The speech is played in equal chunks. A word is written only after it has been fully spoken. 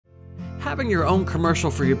Having your own commercial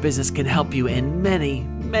for your business can help you in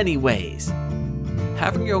many ways.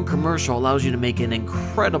 Having your own commercial allows you to make an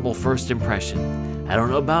incredible first impression. I don't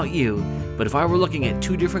know about you, but if I were looking at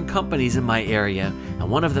two different companies in my area and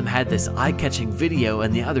one of them had this eye-catching video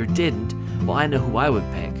and the other didn't, well, I know who I would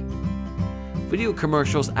pick. Video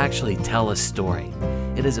commercials actually tell a story.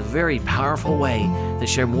 It is a very powerful way to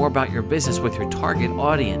share more about your business with your target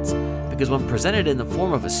audience, because when presented in the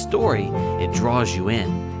form of a story, it draws you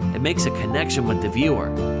in. It makes a connection with the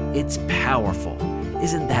viewer. It's powerful.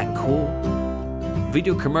 Isn't that cool?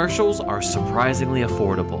 Video commercials are surprisingly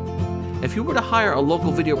affordable. If you were to hire a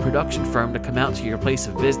local video production firm to come out to your place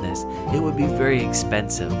of business, it would be very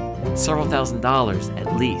expensive, several $1,000s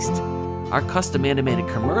at least. Our custom animated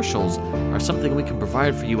commercials are something we can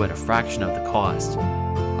provide for you at a fraction of the cost.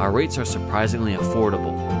 Our rates are surprisingly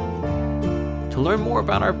affordable. To learn more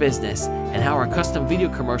about our business and how our custom video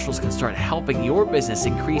commercials can start helping your business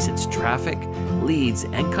increase its traffic, leads,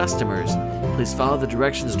 and customers, please follow the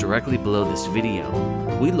directions directly below this video.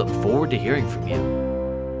 We look forward to hearing from you.